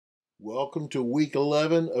Welcome to week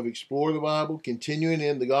 11 of Explore the Bible, continuing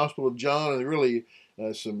in the Gospel of John, and really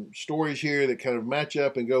some stories here that kind of match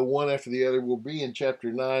up and go one after the other. We'll be in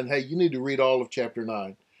chapter 9. Hey, you need to read all of chapter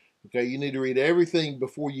 9. Okay, you need to read everything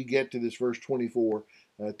before you get to this verse 24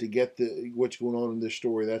 to get what's going on in this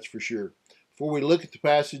story, that's for sure. Before we look at the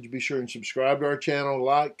passage, be sure and subscribe to our channel,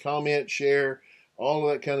 like, comment, share, all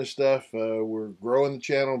of that kind of stuff. We're growing the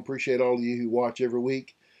channel. Appreciate all of you who watch every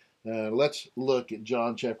week. Let's look at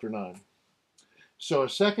John chapter 9. So a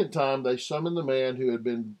second time they summoned the man who had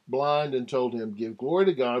been blind and told him, "Give glory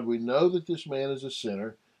to God. We know that this man is a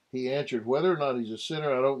sinner." He answered, "Whether or not he's a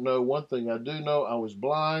sinner, I don't know. One thing I do know, I was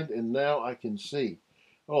blind and now I can see."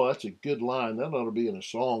 Oh, that's a good line. That ought to be in a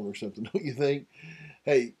song or something, don't you think?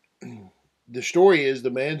 Hey, the story is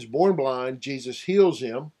the man's born blind. Jesus heals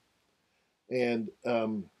him, and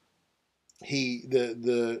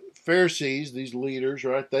the Pharisees, these leaders,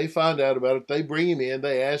 right? They find out about it. They bring him in.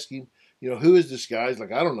 They ask him, who is this guy? He's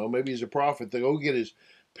like, I don't know. Maybe he's a prophet. They go get his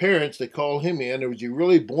parents. They call him in. Was he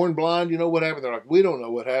really born blind? What happened? They're like, we don't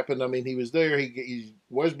know what happened. I mean, he was there. He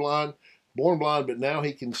was blind, born blind, but now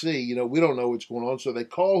he can see. We don't know what's going on. So they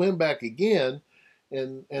call him back again.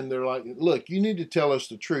 And they're like, look, you need to tell us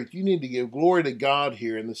the truth. You need to give glory to God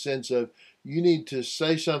here in the sense of you need to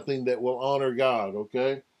say something that will honor God,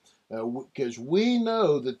 okay? Because we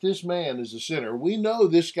know that this man is a sinner. We know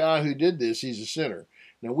this guy who did this, he's a sinner.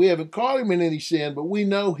 Now, we haven't caught him in any sin, but we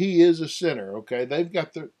know he is a sinner, okay? They've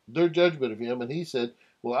got their judgment of him, and he said,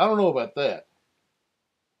 well, I don't know about that.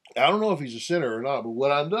 I don't know if he's a sinner or not, but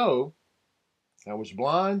what I know, I was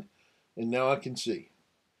blind, and now I can see.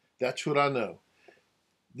 That's what I know.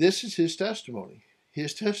 This is his testimony.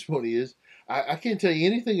 His testimony is, I can't tell you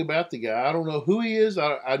anything about the guy. I don't know who he is.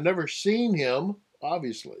 I've never seen him,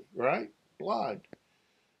 obviously, right? Blind.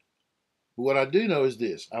 But what I do know is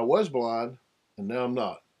this. I was blind, and now I'm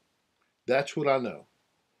not. That's what I know.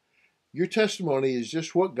 Your testimony is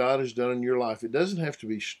just what God has done in your life. It doesn't have to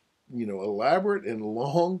be, elaborate and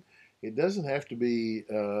long. It doesn't have to be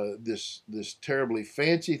this terribly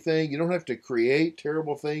fancy thing. You don't have to create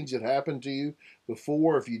terrible things that happened to you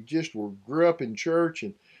before. If you just grew up in church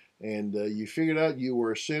and you figured out you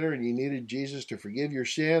were a sinner and you needed Jesus to forgive your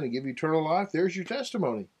sin and give you eternal life, there's your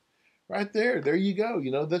testimony. Right there. There you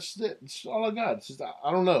go. That's it. That's all I got. It's just,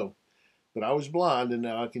 I don't know. But I was blind and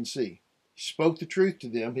now I can see. He spoke the truth to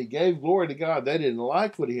them. He gave glory to God. They didn't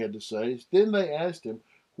like what he had to say. Then they asked him,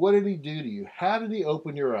 what did he do to you? How did he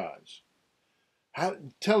open your eyes?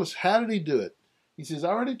 Tell us, how did he do it? He says, I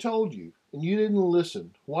already told you, and you didn't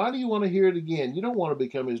listen. Why do you want to hear it again? You don't want to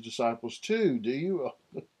become his disciples too, do you?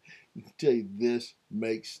 I tell you, this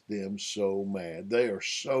makes them so mad. They are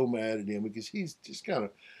so mad at him because he's just kind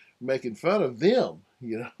of making fun of them,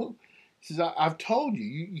 He says, I've told you.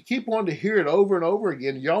 You keep wanting to hear it over and over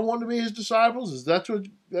again. Y'all want to be his disciples? Is that's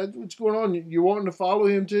what's going on? You're wanting to follow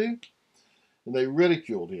him too? And they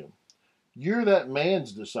ridiculed him. You're that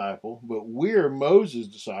man's disciple, but we're Moses'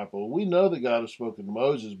 disciple. We know that God has spoken to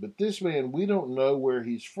Moses, but this man, we don't know where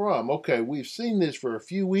he's from. Okay, we've seen this for a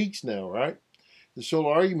few weeks now, right? This whole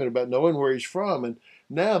argument about knowing where he's from, and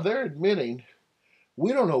now they're admitting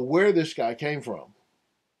we don't know where this guy came from.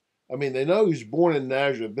 I mean, they know he's born in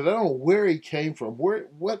Nazareth, but I don't know where he came from.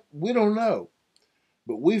 What we don't know.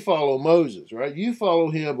 But we follow Moses, right? You follow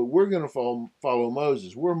him, but we're going to follow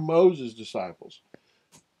Moses. We're Moses' disciples.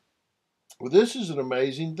 Well, this is an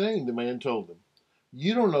amazing thing, the man told them.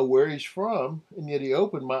 You don't know where he's from, and yet he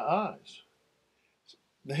opened my eyes.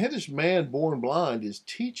 Now, this man born blind is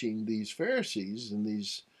teaching these Pharisees and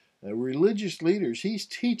these religious leaders. He's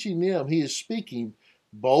teaching them. He is speaking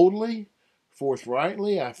boldly,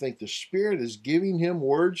 forthrightly. I think the Spirit is giving him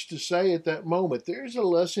words to say at that moment. There's a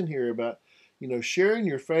lesson here about, sharing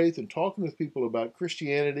your faith and talking with people about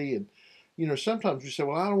Christianity. And, sometimes we say,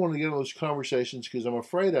 well, I don't want to get in those conversations because I'm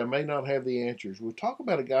afraid I may not have the answers. We'll talk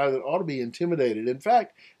about a guy that ought to be intimidated. In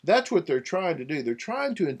fact, that's what they're trying to do. They're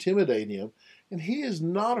trying to intimidate him. And he is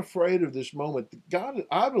not afraid of this moment. God,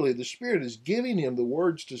 I believe the Spirit is giving him the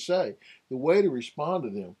words to say, the way to respond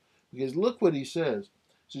to them. Because look what he says.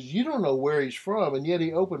 He says, you don't know where he's from, and yet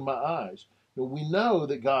he opened my eyes. Now, we know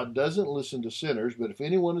that God doesn't listen to sinners, but if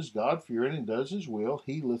anyone is God-fearing and does his will,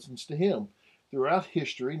 he listens to him. Throughout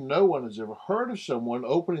history, no one has ever heard of someone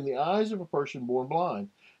opening the eyes of a person born blind.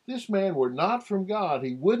 If this man were not from God,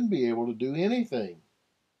 he wouldn't be able to do anything.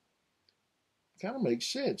 Kind of makes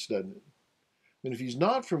sense, doesn't it? And if he's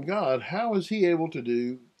not from God, how is he able to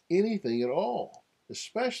do anything at all,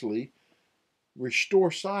 especially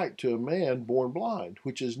restore sight to a man born blind,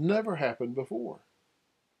 which has never happened before?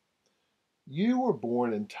 You were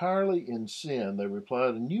born entirely in sin, they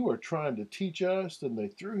replied, and you are trying to teach us. Then they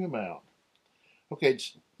threw him out. Okay,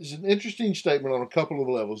 it's an interesting statement on a couple of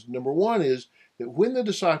levels. Number one is that when the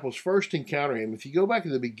disciples first encounter him, if you go back to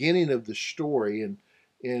the beginning of the story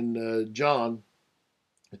in John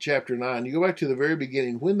chapter 9, you go back to the very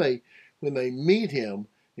beginning, when they meet him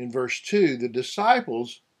in verse 2, the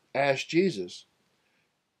disciples ask Jesus,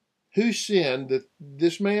 who sinned, that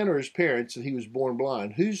this man or his parents, that he was born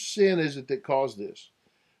blind? Whose sin is it that caused this?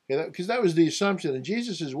 Because that was the assumption. And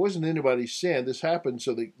Jesus says, it wasn't anybody's sin. This happened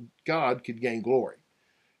so that God could gain glory,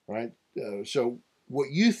 right? So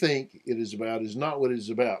what you think it is about is not what it is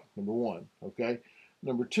about, number one, okay?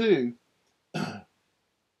 Number two,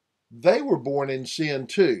 they were born in sin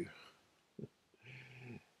too.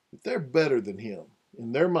 But they're better than him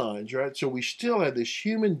in their minds, right? So we still have this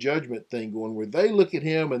human judgment thing going where they look at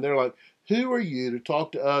him and they're like, who are you to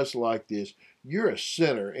talk to us like this? You're a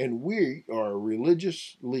sinner, and we are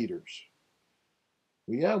religious leaders.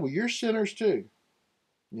 Well, yeah, well, you're sinners too.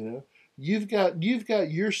 You know, you've got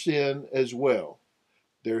your sin as well.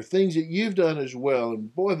 There are things that you've done as well,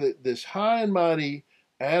 and boy, this high and mighty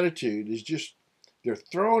attitude is just, they're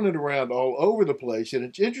throwing it around all over the place. And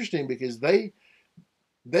it's interesting because they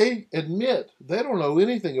admit they don't know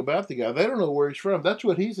anything about the guy. They don't know where he's from. That's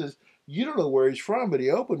what he says. You don't know where he's from, but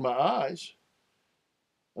he opened my eyes.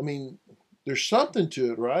 I mean, there's something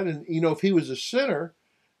to it, right? And, you know, if he was a sinner,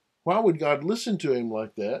 why would God listen to him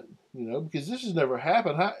like that? You know, because this has never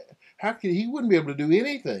happened. How could he wouldn't be able to do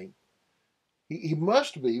anything? He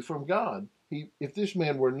must be from God. If this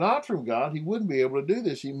man were not from God, he wouldn't be able to do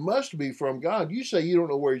this. He must be from God. You say you don't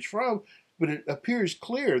know where he's from, but it appears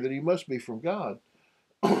clear that he must be from God.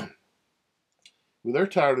 Well, they're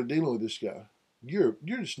tired of dealing with this guy. You're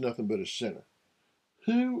just nothing but a sinner.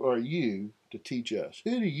 Who are you to teach us?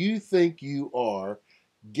 Who do you think you are?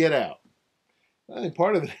 Get out. I think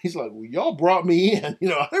part of it, he's like, well, y'all brought me in. You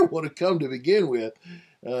know, I didn't want to come to begin with.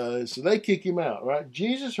 So they kick him out, right?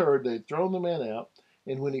 Jesus heard they'd thrown the man out.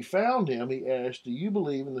 And when he found him, he asked, do you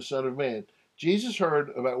believe in the Son of Man? Jesus heard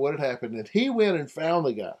about what had happened, and he went and found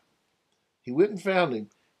the guy. He went and found him,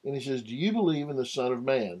 and he says, do you believe in the Son of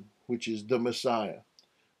Man, which is the Messiah?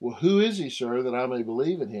 Well, who is he, sir, that I may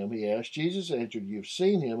believe in him? He asked. Jesus answered, you've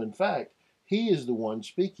seen him. In fact, he is the one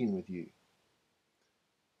speaking with you.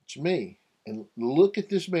 It's me. And look at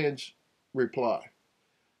this man's reply.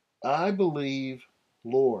 I believe,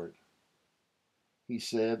 Lord, he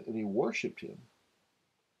said, and he worshiped him.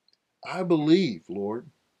 I believe, Lord.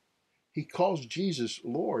 He calls Jesus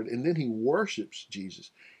Lord, and then he worships Jesus.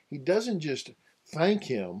 He doesn't just thank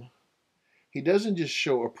him. He doesn't just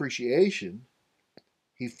show appreciation.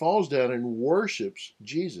 He falls down and worships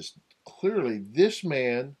Jesus. Clearly, this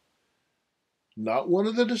man, not one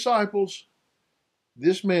of the disciples,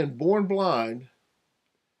 this man born blind,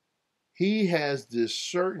 he has this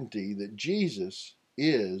certainty that Jesus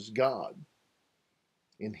is God.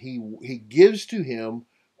 And he gives to him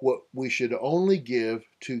what we should only give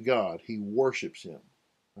to God. He worships him,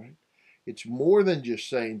 right? It's more than just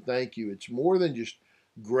saying thank you. It's more than just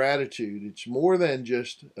gratitude. It's more than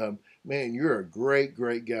just, man, you're a great,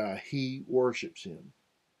 great guy. He worships him.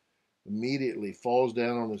 Immediately falls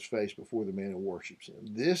down on his face before the man and worships him.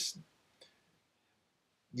 This,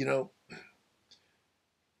 you know,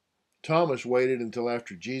 Thomas waited until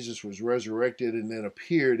after Jesus was resurrected and then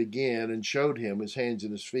appeared again and showed him his hands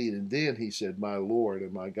and his feet. And then he said, my Lord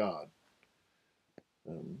and my God.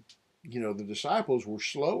 You know, the disciples were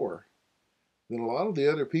slower than a lot of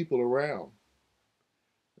the other people around.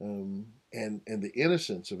 And the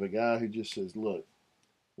innocence of a guy who just says, look,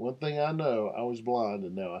 one thing I know, I was blind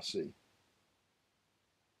and now I see.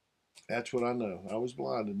 That's what I know. I was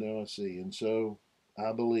blind and now I see. And so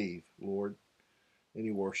I believe, Lord. And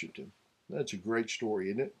he worshiped him. That's a great story,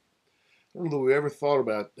 isn't it? I don't know that we ever thought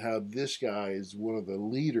about how this guy is one of the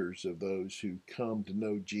leaders of those who come to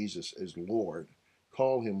know Jesus as Lord,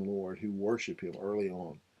 call him Lord, who worship him early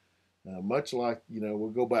on. Much like, you know,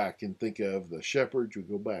 we'll go back and think of the shepherds, we'll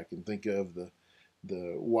go back and think of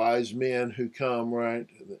the wise men who come, right?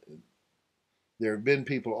 There have been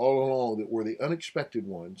people all along that were the unexpected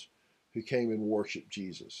ones who came and worshiped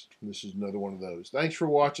Jesus. And this is another one of those. Thanks for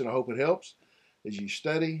watching. I hope it helps as you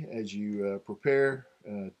study, as you prepare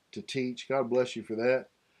to teach. God bless you for that.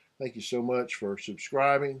 Thank you so much for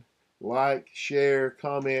subscribing, like, share,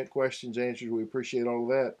 comment, questions, answers. We appreciate all of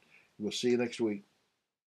that. We'll see you next week.